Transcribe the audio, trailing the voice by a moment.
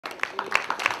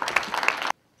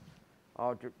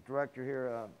our director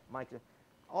here, Mike.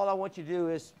 All I want you to do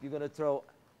is you're going to throw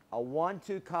a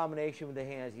 1-2 combination with the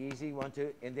hands, easy,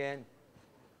 1-2, and then,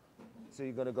 so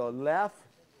you're going to go left,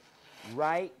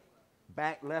 right,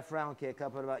 back, left round kick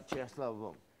up at about chest level,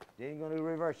 boom. Then you're going to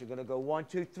reverse. You're going to go 1,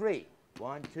 2, 3.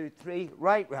 1, 2, 3,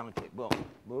 right round kick, boom.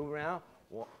 Move around,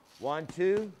 1,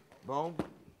 2, boom.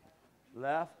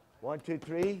 Left, 1, 2,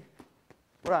 3,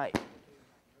 right.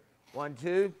 1,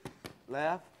 2,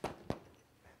 left.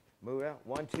 Move around,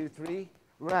 1, 2, 3,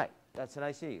 right. That's a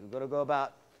nice easy. We're going to go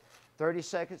about 30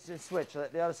 seconds and switch.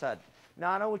 Let the other side.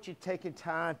 Now, I know what you're taking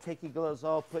time, take your gloves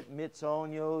off, put mitts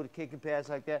on, the kicking pads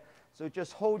like that. So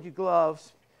just hold your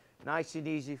gloves nice and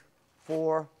easy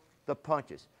for the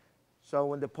punches. So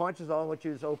when the punches, all I want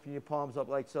you to do is open your palms up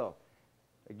like so.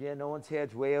 Again, no one's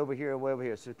head's way over here and way over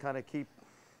here. So kind of keep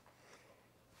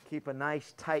a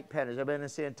nice tight pattern. I've been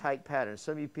saying tight patterns.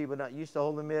 Some of you people are not used to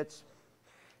holding mitts.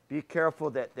 Be careful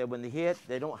that when they hit,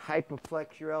 they don't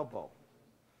hyperflex your elbow.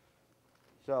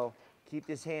 So keep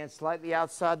this hand slightly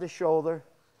outside the shoulder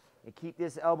and keep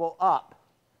this elbow up.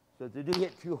 So if they do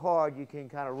hit too hard, you can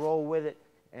kind of roll with it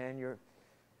and you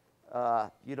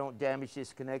don't damage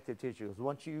this connective tissue. Because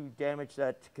once you damage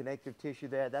that connective tissue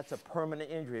there, that's a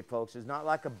permanent injury, folks. It's not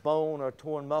like a bone or a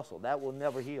torn muscle. That will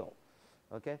never heal.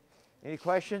 Okay? Any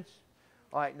questions?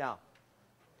 All right, now,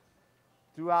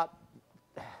 throughout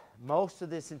most of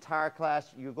this entire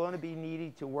class, you're going to be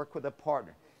needing to work with a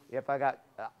partner. If I got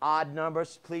odd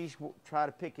numbers, please try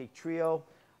to pick a trio.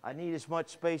 I need as much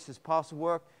space as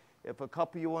possible. If a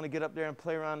couple of you want to get up there and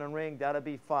play around the ring, that'll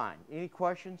be fine. Any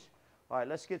questions? All right,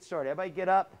 let's get started. Everybody get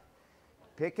up.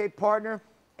 Pick a partner.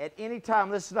 At any time,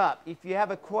 listen up. If you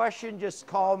have a question, just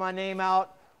call my name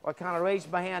out or kind of raise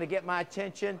my hand to get my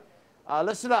attention.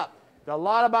 Listen up. There are a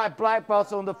lot of my black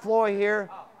belts on the floor here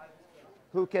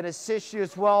who can assist you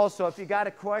as well. So if you got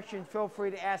a question, feel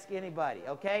free to ask anybody,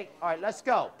 okay? All right, let's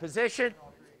go. Position.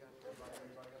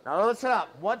 Now listen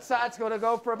up. One side's going to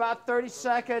go for about 30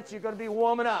 seconds. You're going to be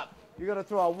warming up. You're going to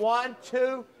throw a 1,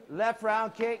 2, left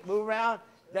round kick, move around.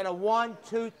 Then a 1,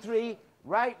 2, 3,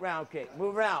 right round kick.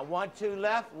 Move around. 1, 2,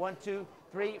 left, 1, 2,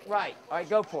 3, right. All right,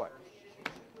 go for it.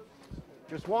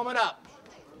 Just warming up.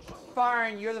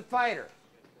 Firing, you're the fighter.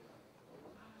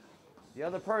 The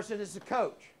other person is the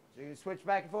coach. So you can switch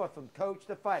back and forth from coach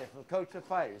to fighter, from coach to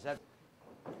fighter. Is that?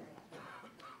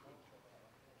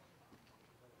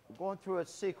 We're going through a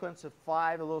sequence of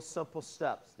 5 little simple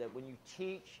steps that when you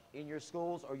teach in your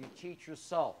schools or you teach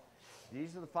yourself,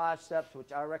 these are the 5 steps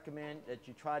which I recommend that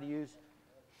you try to use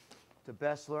to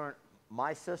best learn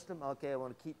my system. Okay, I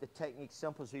want to keep the technique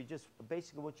simple, so you just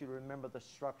basically want you to remember the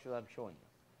structure that I'm showing you.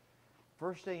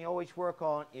 First thing you always work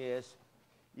on is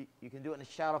you can do it in a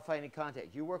shadow fighting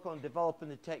context. You work on developing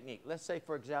the technique. Let's say,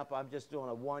 for example, I'm just doing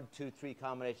a 1, 2, 3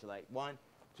 combination, like 1,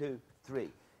 2, 3.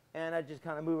 And I just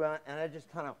kind of move around, and I just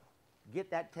kind of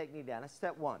get that technique down. That's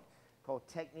step 1, called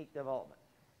technique development.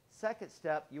 Second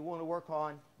step, you want to work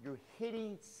on your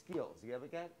hitting skills. You ever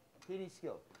get hitting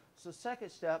skills? So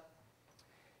second step,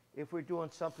 if we're doing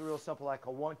something real simple like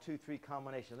a 1, 2, 3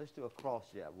 combination, let's do a cross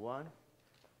jab. 1,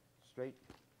 straight,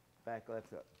 back,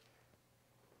 left, up.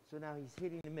 So now he's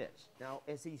hitting the mitts. Now,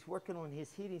 as he's working on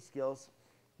his hitting skills,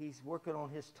 he's working on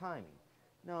his timing.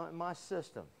 Now, in my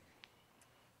system,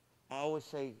 I always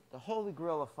say the holy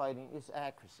grail of fighting is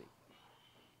accuracy.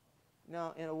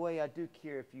 Now, in a way, I do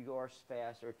care if you are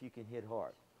fast or if you can hit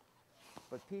hard.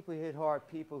 But people hit hard,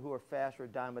 people who are fast are a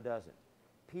dime a dozen.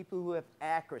 People who have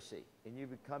accuracy, and you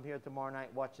would come here tomorrow night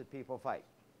and watch the people fight.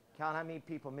 Count how many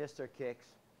people miss their kicks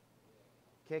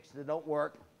that don't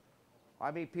work. Or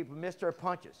how many people miss their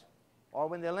punches. Or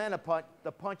when they land a punch,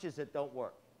 the punches that don't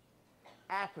work.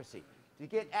 Accuracy. To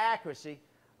get accuracy,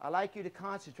 I'd like you to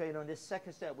concentrate on this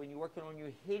second step when you're working on your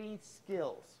hitting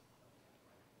skills.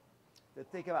 To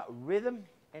think about rhythm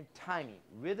and timing.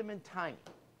 Rhythm and timing.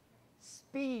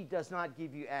 Speed does not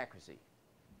give you accuracy.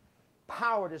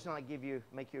 Power does not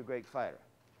make you a great fighter.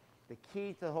 The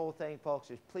key to the whole thing, folks,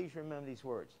 is please remember these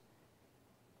words.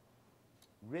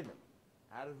 Rhythm.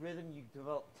 Out of rhythm, you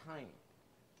develop timing.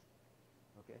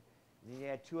 Okay? And then you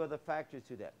add 2 other factors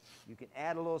to that. You can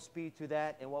add a little speed to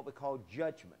that and what we call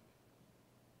judgment.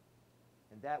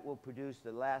 And that will produce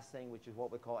the last thing, which is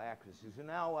what we call accuracy. So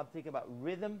now I'm thinking about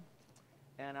rhythm,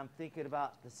 and I'm thinking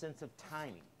about the sense of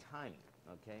timing. Timing,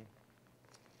 okay?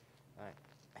 All right.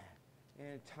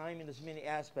 And timing, there's many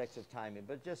aspects of timing,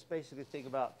 but just basically think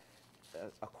about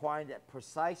acquiring that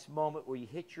precise moment where you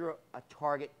hit a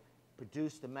target,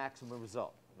 produce the maximum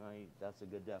result. Right? That's a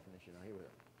good definition. Now, here we go.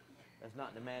 That's not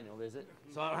in the manual, is it?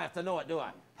 So I don't have to know it, do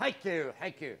I? Haiku,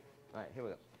 haiku. All right, here we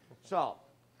go. So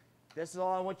this is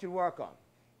all I want you to work on.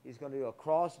 He's going to do a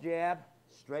cross jab,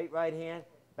 straight right hand,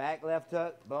 back left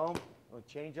hook, boom. We'll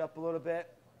change up a little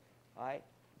bit. All right.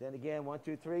 Then again, 1,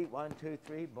 2, 3, 1, 2,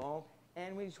 3, boom.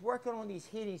 And when he's working on these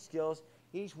hitting skills,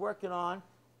 he's working on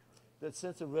the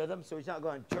sense of rhythm. So he's not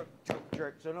going jerk, jerk,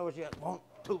 jerk. So in other words, you got 1,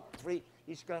 2, 3.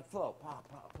 He's going to flow. Pop,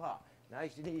 pop, pop.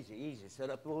 Nice and easy, easy. Set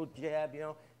up a little jab, you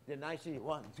know. Then nice and easy.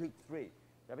 1, 2, 3.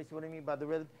 That makes what I mean by the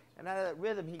rhythm. And out of that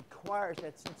rhythm, he acquires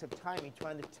that sense of timing,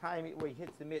 trying to time it where he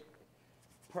hits the mitt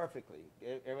perfectly.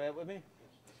 Everybody with me?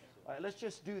 All right, let's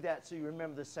just do that so you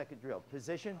remember the second drill.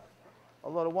 Position, a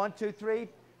little 1, 2, 3.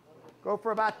 Go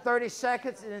for about 30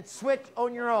 seconds and then switch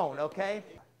on your own, okay?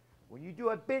 When you do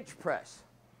a bench press,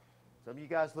 some of you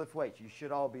guys lift weights. You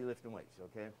should all be lifting weights,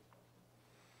 okay?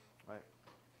 All right.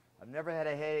 I've never had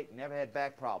a headache, never had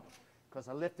back problems because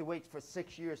I lifted weights for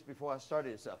 6 years before I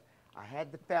started this stuff. I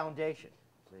had the foundation.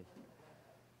 See?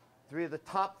 3 of the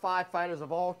top 5 fighters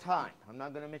of all time, I'm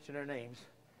not going to mention their names,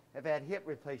 have had hip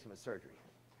replacement surgery.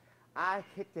 I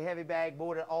kicked the heavy bag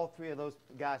more than all 3 of those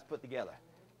guys put together.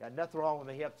 Got nothing wrong with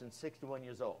my hips and 61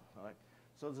 years old. All right?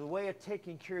 So there's a way of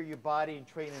taking care of your body and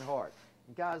training hard.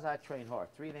 And guys, I train hard.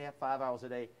 3.5, 5 hours a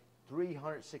day,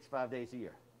 365 days a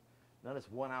year. None of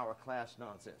this 1 hour class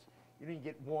nonsense. You didn't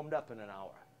get warmed up in an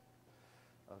hour.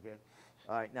 Okay?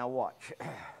 All right, now watch.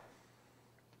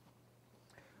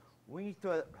 When you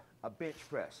throw a bench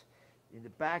press in the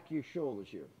back of your shoulders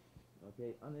here,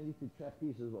 okay, underneath the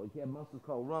trapeze as well, you have muscles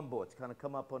called rhomboids, kind of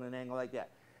come up on an angle like that.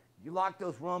 You lock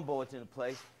those rhomboids into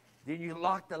place, then you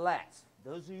lock the lats.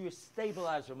 Those are your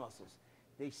stabilizer muscles.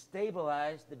 They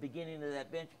stabilize the beginning of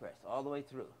that bench press all the way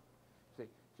through. See?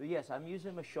 So yes, I'm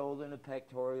using my shoulder and the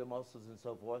pectoral muscles and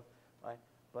so forth, right?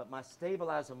 But my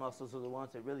stabilizer muscles are the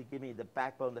ones that really give me the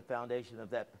backbone, the foundation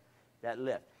of that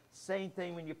lift. Same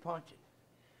thing when you're punching.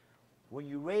 When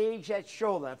you raise that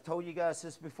shoulder, I've told you guys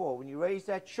this before, when you raise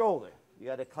that shoulder, you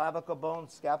got a clavicle bone,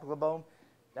 scapular bone,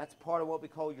 that's part of what we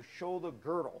call your shoulder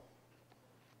girdle.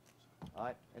 All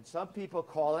right? And some people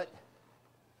call it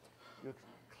your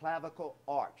clavicle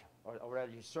arch, or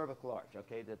rather your cervical arch,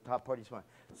 okay, the top part of your spine.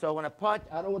 So when I punch,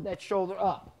 I don't want that shoulder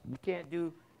up. You can't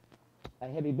do a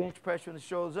heavy bench press when the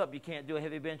shoulder's up. You can't do a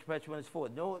heavy bench press when it's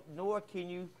forward. Nor can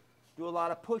you do a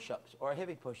lot of push-ups or a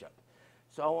heavy push-up.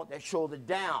 So I want that shoulder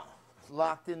down,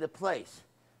 locked into place.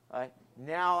 All right?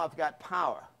 Now I've got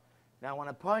power. Now when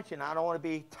I'm punching, I don't want to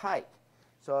be tight.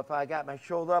 So if I got my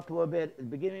shoulder up a little bit at the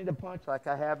beginning of the punch, like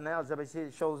I have now, as everybody see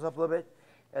the shoulders up a little bit,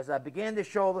 as I begin the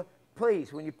shoulder,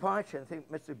 please, when you punch, and I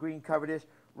think Mr. Green covered this,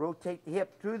 rotate the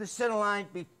hip through the center line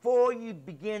before you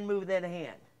begin moving that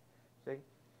hand. See?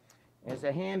 As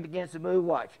the hand begins to move,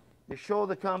 watch. The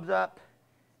shoulder comes up,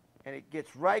 and it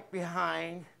gets right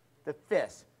behind the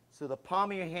fist. So the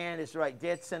palm of your hand is right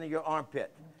dead center of your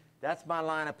armpit. That's my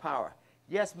line of power.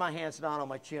 Yes, my hand's not on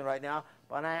my chin right now,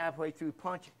 but I'm halfway through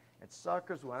punching. And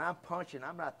suckers, when I'm punching,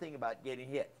 I'm not thinking about getting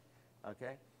hit.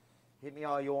 Okay? Hit me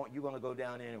all you want, you're going to go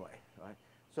down anyway. Right?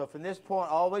 So from this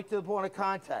point all the way to the point of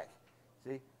contact,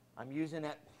 see, I'm using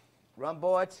that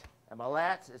rhomboids and my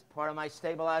lats as part of my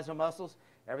stabilizer muscles.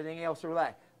 Everything else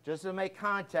relax. Just to make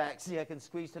contact, see, I can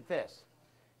squeeze the fist.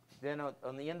 Then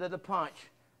on the end of the punch,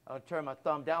 I'll turn my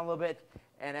thumb down a little bit,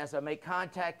 and as I make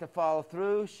contact to follow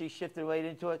through, she shifted weight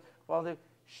into it, follow through,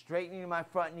 straightening my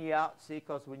front knee out, see,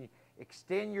 because when you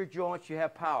extend your joints, you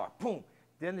have power. Boom.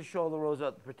 Then the shoulder rolls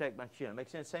up to protect my chin.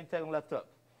 Makes sense? Same thing on left hook.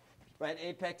 Right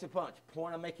apex of punch.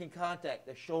 Point I'm making contact.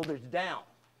 The shoulder's down.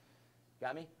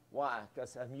 Got me? Why?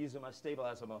 Because I'm using my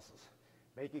stabilizer muscles.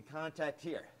 Making contact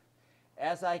here.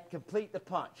 As I complete the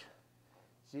punch,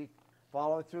 see,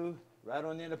 follow through, right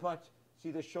on the end of the punch.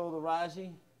 See the shoulder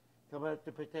rising? Come up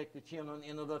to protect the chin on the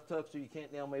end of the left hook so you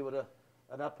can't nail me with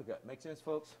an uppercut. Make sense,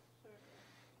 folks?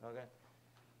 Sure. Okay.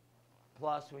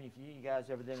 Plus, when you guys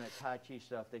ever done that Tai Chi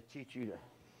stuff, they teach you to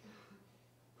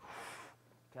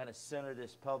kind of center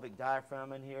this pelvic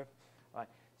diaphragm in here. All right.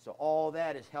 So all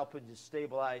that is helping to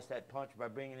stabilize that punch by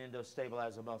bringing in those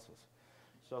stabilizer muscles.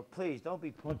 So please, don't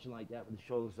be punching like that with the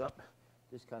shoulders up.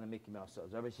 Just kind of Mickey Mouse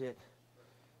does. Everybody see it?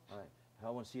 All right. If I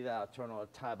want to see that, I'll turn on a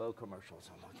Tybo commercial or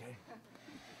something, okay?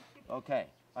 Okay.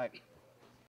 All right.